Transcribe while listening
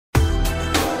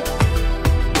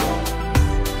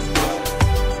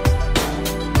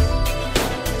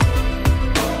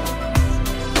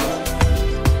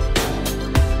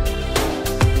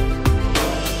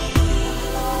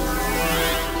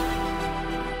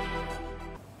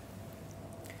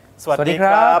สวัสดีค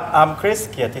รับ I'm Chris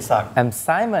เกียรติศักดิ์ I'm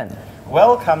Simon.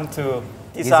 Welcome to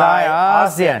Design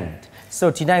ASEAN. So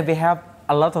tonight we have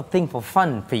a lot of things for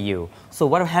fun for you. So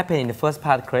what happened in the first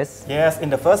part, Chris? Yes, in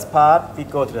the first part we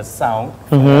go to the south.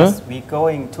 First we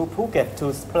going to Phuket to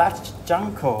Splash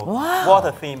Jungle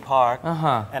water theme park,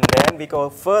 and then we go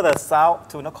further south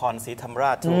to Nakhon,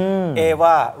 Thammarat to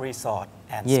AAVA resort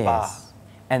and spa.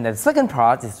 And the second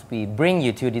part is we bring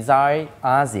you to Design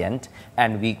ASEAN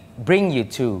and we bring you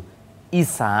to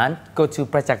Isan, go to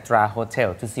Prajaktra hotel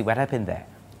to see what happened there.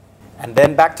 And then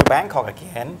back to Bangkok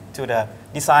again to the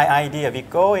design idea.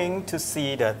 We're going to see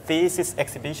the thesis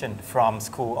exhibition from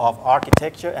School of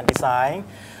Architecture and Design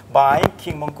by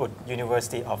King Mongkut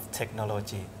University of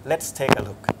Technology. Let's take a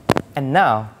look. And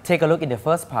now take a look in the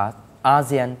first part,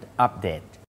 ASEAN Update.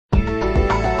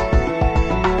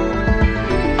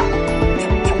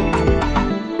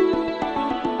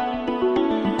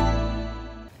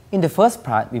 In the first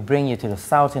part, we bring you to the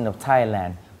southern of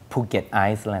Thailand, Phuket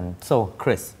Island. So,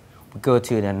 Chris, we go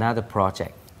to another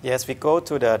project. Yes, we go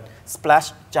to the Splash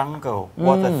Jungle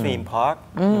water theme park.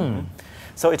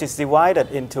 So it is divided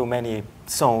into many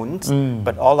zones,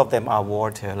 but all of them are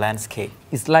water landscape.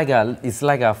 It's like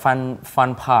a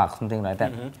fun park, something like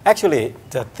that. Actually,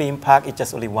 the theme park is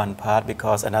just only one part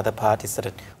because another part is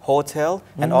the hotel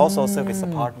and also service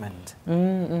apartment.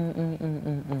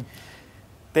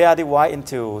 They are divided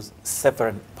into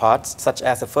several parts, such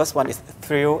as the first one is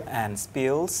thrill and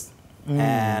spills,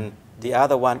 and the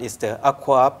other one is the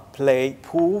aqua play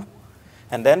pool,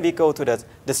 and then we go to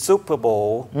the Super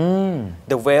Bowl,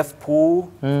 the wave pool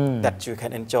that you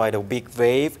can enjoy the big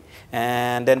wave,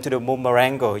 and then to the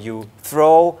Boomerango, you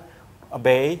throw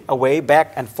away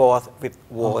back and forth with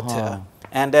water,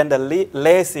 and then the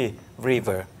lazy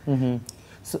river.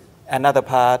 Another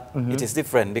part, it is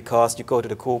different because you go to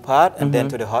the cool part and then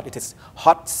to the hot, it is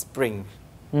hot spring.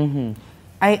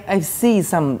 I see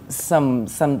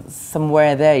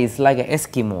somewhere there is like an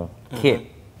Eskimo kid.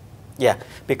 Yeah,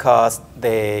 because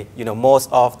most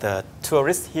of the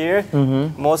tourists here,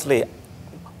 mostly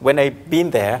when I've been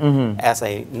there, as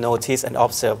I noticed and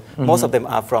observed, most of them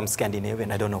are from Scandinavia.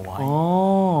 I don't know why.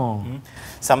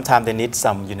 Sometimes they need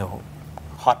some,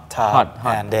 hot tub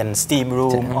and then steam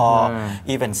room or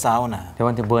even sauna. They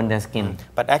want to burn their skin.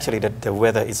 But actually the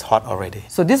weather is hot already.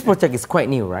 So this project is quite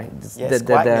new, right? Yes,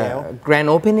 quite new. Grand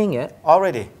opening, yeah?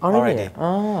 Already.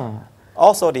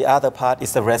 Also the other part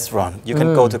is the restaurant. You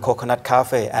can go to Coconut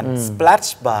Cafe and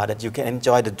Splash Bar that you can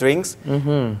enjoy the drinks.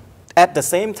 At the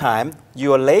same time,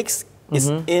 your legs is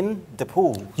in the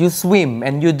pool. You swim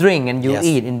and you drink and you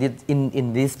eat in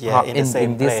this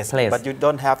place. But you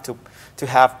don't have to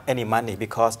have any money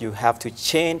because you have to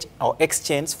change or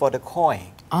exchange for the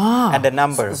coin and the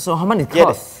numbers. So how much it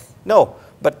costs? No,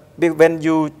 but when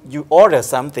you order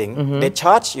something, they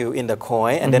charge you in the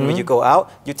coin, and then when you go out,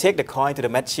 you take the coin to the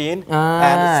machine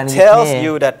and it tells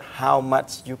you that how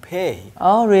much you pay.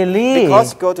 Oh, really?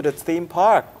 Because you go to the theme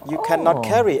park, you cannot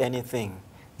carry anything.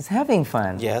 It's having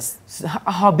fun. Yes. So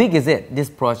how big is it, this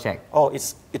project? Oh,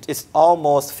 it is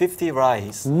almost 50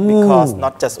 rides because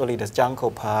not just only the jungle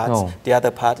part, the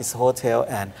other part is hotel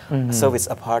and service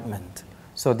apartment.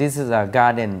 So this is a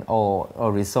garden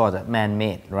or resort,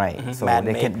 man-made, right? So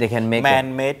they can make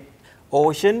man-made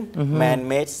ocean,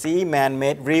 man-made sea,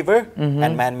 man-made river,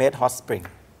 and man-made hot spring.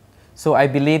 So I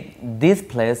believe this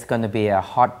place is going to be a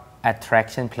hot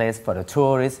attraction place for the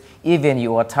tourists. Even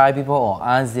you are Thai people or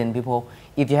ASEAN people,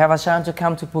 if you have a chance to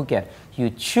come to Phuket,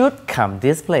 you should come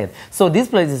this place. So this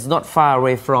place is not far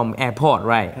away from airport,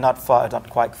 right? Not far, not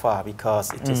quite far,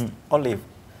 because it is only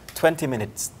 20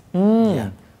 minutes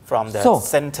from the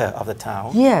center of the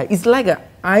town. Yeah, it's like an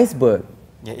iceberg.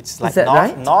 Yeah, it's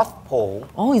like North Pole.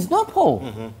 Oh, it's North Pole.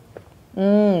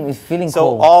 It's feeling so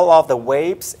cold. So all of the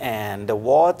waves and the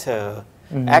water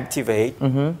activate,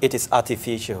 it is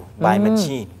artificial by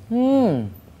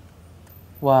machine.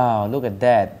 Wow, look at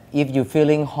that. If you're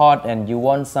feeling hot and you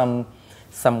want some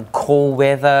cold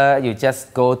weather, you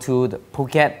just go to the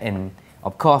Phuket and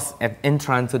of course at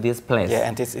entrance to this place. Yeah,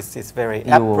 and this is very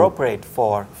appropriate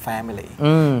for family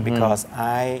because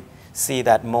I see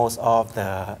that most of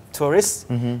the tourists,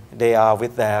 they are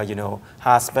with their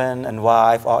husband and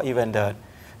wife or even the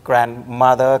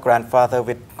grandmother, grandfather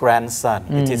with grandson.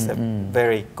 It is a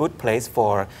very good place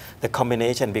for the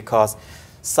combination because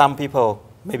some people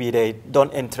maybe they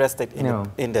don't interested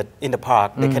in the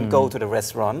park. They can go to the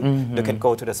restaurant, they can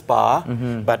go to the spa,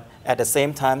 but at the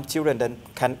same time, children then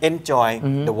can enjoy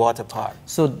the water park.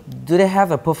 So, do they have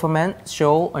a performance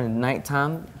show on night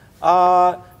time?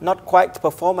 Not quite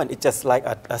performance. It's just like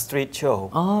a street show.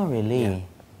 Oh, really?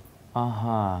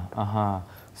 Yeah.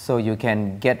 So you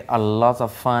can get a lot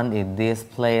of fun in this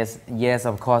place. Yes,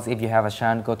 of course, if you have a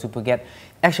chance, go to Phuket.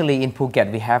 Actually, in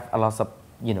Phuket, we have a lot of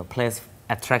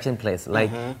attraction place like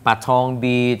Patong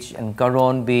Beach and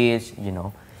Karon Beach.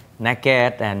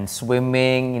 Naked and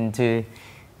swimming into,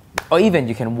 or even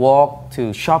you can walk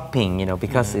to shopping.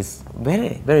 Because it's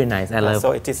very, very nice. I love.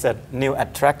 So it is a new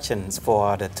attractions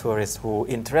for the tourists who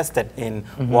interested in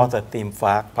water theme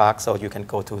park. So you can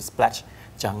go to Splash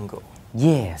Jungle.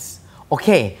 Yes.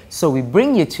 Okay, so we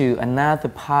bring you to another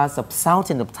part of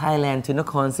southern of Thailand, to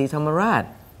Nakhon Thammarat.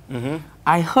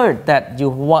 I heard that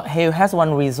you has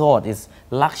one resort, is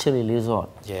luxury resort.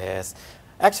 Yes,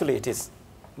 actually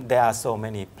there are so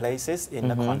many places in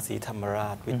Nakhon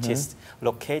Thammarat which is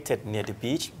located near the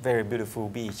beach, very beautiful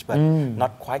beach, but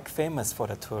not quite famous for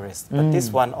the tourists. But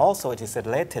this one also, it is the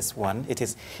latest one. It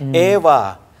is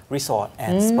AAVA Resort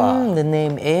and Spa. The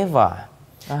name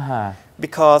AAVA.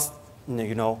 Because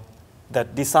the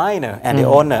designer and the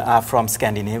owner are from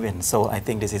Scandinavian, so I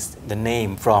think this is the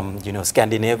name from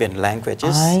Scandinavian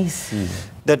languages. I see.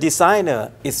 The designer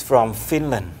is from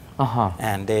Finland,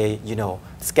 and they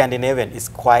Scandinavian is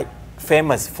quite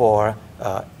famous for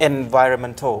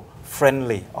environmental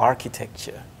friendly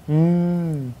architecture.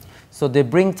 So they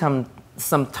bring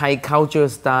some Thai culture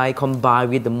style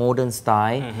combined with the modern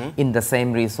style in the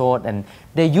same resort, and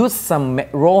they use some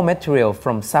raw material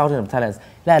from southern Thailand,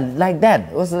 like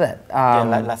that. What's that?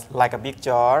 Like a big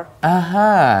jar.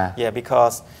 Yeah,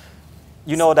 because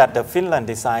that the Finland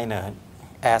designer,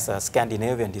 as a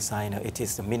Scandinavian designer, it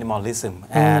is the minimalism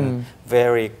and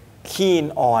very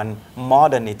keen on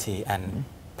modernity and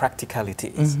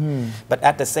practicalities. But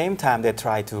at the same time, they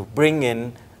try to bring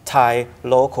in Thai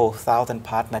local southern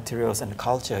part materials and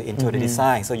culture into the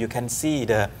design. So you can see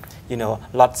the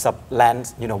lots of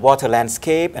water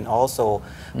landscape and also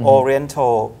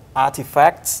oriental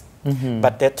artifacts.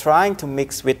 But they're trying to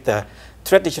mix with the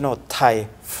traditional Thai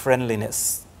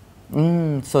friendliness.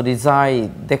 So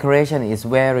design decoration is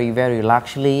very, very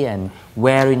luxury and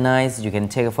very nice. You can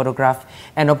take a photograph,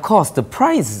 and of course the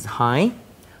price is high.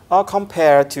 Or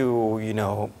compared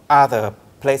to other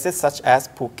places such as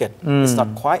Phuket, it's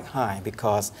not quite high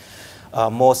because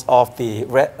most of the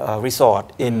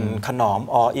resort in Khanom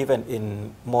or even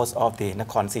in most of the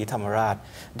Nakhon Thammarat,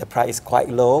 the price is quite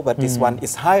low, but this one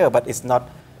is higher, but it's not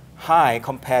high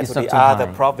compared to the other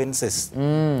provinces,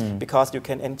 because you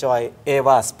can enjoy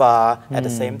AAVA Spa. At the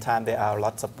same time, there are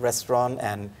lots of restaurant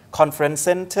and conference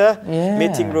center,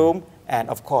 meeting room, and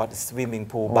of course swimming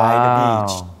pool by the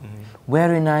beach.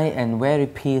 Very nice and very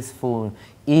peaceful.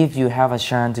 If you have a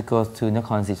chance to go to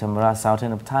Nakhon Thammarat,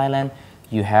 southern of Thailand,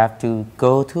 you have to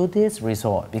go to this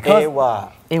resort, because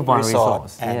AAVA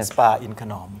Resort and Spa in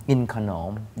Khanom. In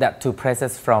Khanom, that two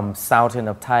places from southern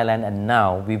of Thailand, and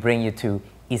now we bring you to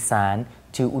Isan,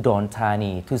 to Udon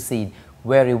Thani, to see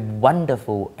very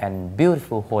wonderful and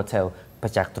beautiful hotel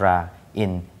Prajaktra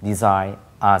in Design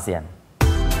ASEAN.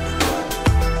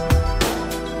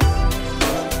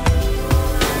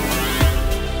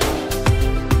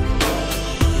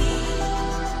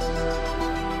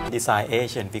 Design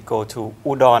Asian, we go to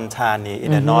Udon Thani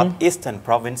in the northeastern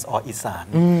province or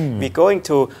Isan. We're going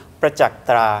to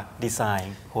Prajaktra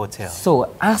Design Hotel.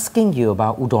 So asking you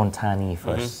about Udon Thani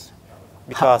first.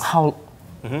 Because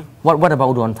what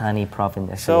about Udon Thani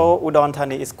province actually? So Udon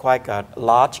Thani is quite a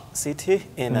large city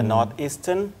in the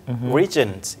northeastern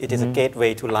region. It is a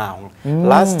gateway to Laos.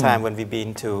 Last time when we've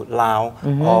been to Laos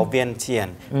or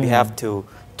Vientiane, we have to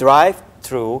drive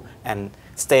through and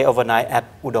stay overnight at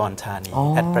Udon Thani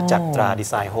at Prajaktra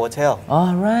Design Hotel.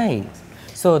 All right.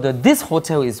 So this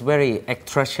hotel is very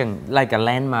attraction, like a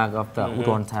landmark of the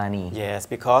Udon Thani. Yes,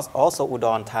 because also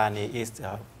Udon Thani is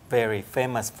very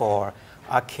famous for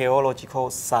archaeological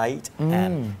site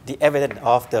and the evidence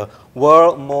of the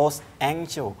world's most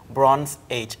ancient Bronze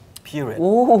Age period.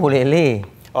 Oh, really?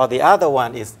 Or the other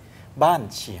one is Ban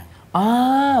Chiang.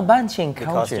 Ban Chiang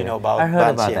culture. Because you know about I heard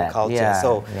Ban about Chiang that. culture.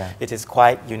 So it is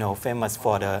quite famous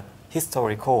for the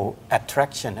historical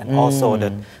attraction and also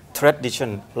the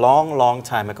tradition long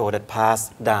time ago that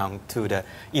passed down to the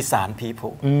Isan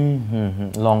people.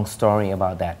 Long story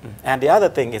about that. And the other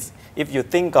thing is, if you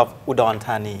think of Udon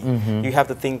Thani, you have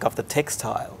to think of the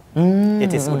textile.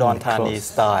 It is Udon Thani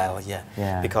style,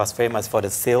 because famous for the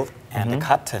silk and the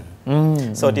cotton.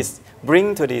 So this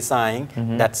bring to design,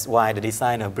 that's why the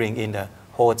designer bring in the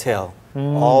hotel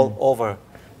all over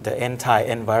the entire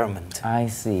environment. I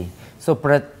see. So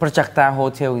Prajaktra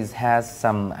Hotel has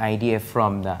some idea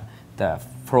from the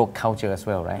folk culture as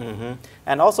well, right?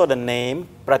 And also the name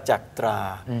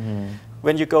Prajaktra.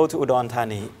 when you go to Udon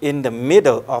Thani, in the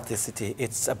middle of the city,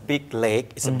 it's a big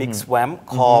lake, it's a big swamp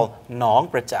called Nong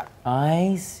Prajaktra.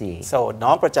 I see. So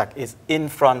Nong Prajaktra is in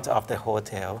front of the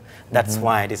hotel. That's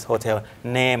why this hotel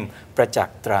named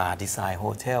Prajaktra Design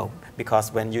Hotel.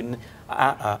 Because when you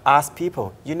ask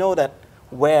people, you know that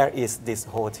where is this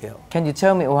hotel? Can you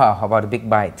tell me, wow, about the big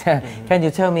bite? Can you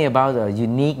tell me about the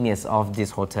uniqueness of this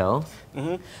hotel?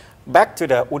 Back to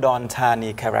the Udon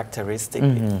Thani characteristic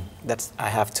that I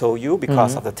have told you,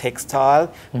 because of the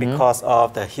textile, because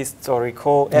of the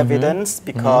historical evidence,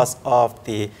 because of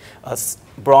the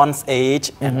Bronze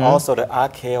Age, and also the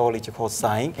archaeological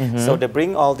site. So they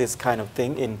bring all this kind of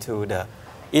thing into the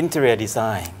interior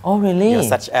design. Oh, really?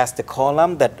 Such as the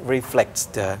column that reflects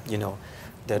the,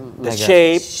 the Like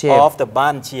shape shape of the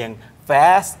Ban Chiang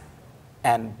vast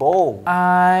and bold.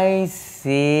 I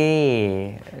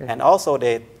see. And also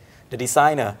the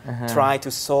designer tried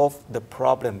to solve the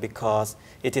problem because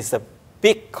it is a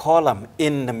big column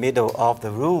in the middle of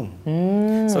the room.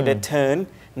 So they turn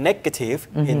negative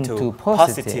into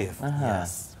positive.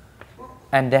 Yes.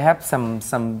 And they have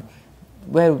some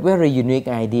very unique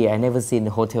idea. I never seen a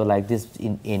hotel like this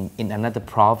in another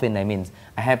province. I mean,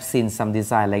 I have seen some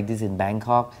design like this in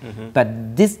Bangkok, but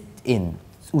this in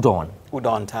Udon.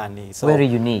 Udon Thani. So very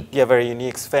unique. Yeah, very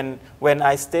unique. When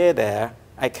I stay there,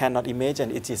 I cannot imagine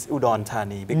it is Udon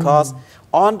Thani because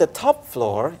on the top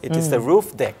floor it is the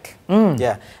roof deck.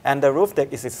 Yeah, and the roof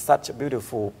deck is such a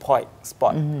beautiful point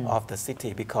spot of the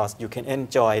city because you can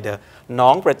enjoy the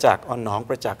Nong Prajaktra or Nong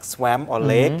Prajaktra swamp or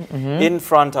lake in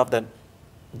front of the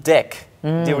deck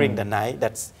during the night.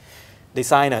 That's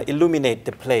designer illuminate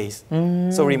the place.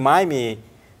 So remind me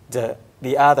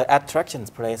the other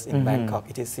attractions place in Bangkok.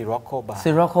 It is Sirocco Bar.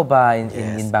 Sirocco Bar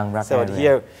in Bang Rak. So area.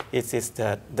 here it is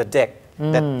the deck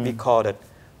that we call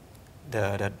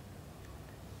the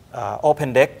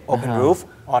open deck, open roof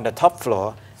on the top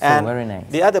floor. So and very nice.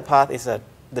 The other part is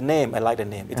the name. I like the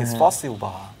name. It is Fossil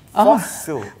Bar.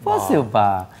 Fossil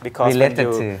bar. Because related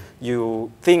when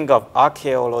you think of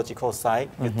archaeological site,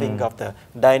 you think of the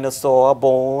dinosaur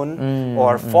bone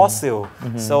or fossil.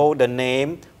 So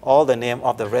all the name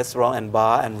of the restaurant and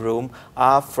bar and room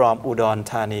are from Udon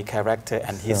Thani character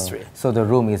and history. So the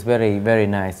room is very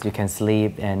nice. You can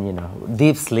sleep and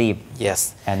deep sleep.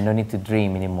 Yes. And no need to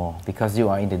dream anymore because you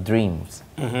are in the dreams.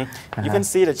 You can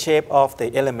see the shape of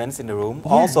the elements in the room.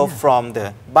 Also from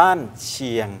the Ban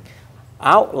Chiang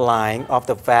outline of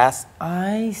the vast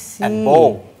and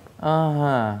bold.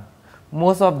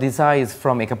 Most of design is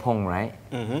from Ekapong, right?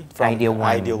 From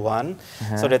Ideal One.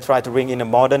 So they try to bring in the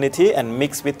modernity and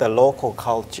mix with the local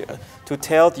culture to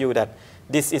tell you that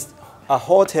this is a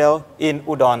hotel in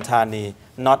Udon Thani,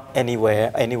 not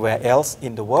anywhere else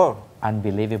in the world.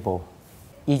 Unbelievable.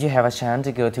 If you have a chance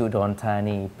to go to Udon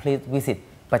Thani, please visit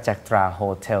Prajaktra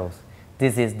Hotels.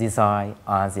 This is Design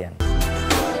ASEAN.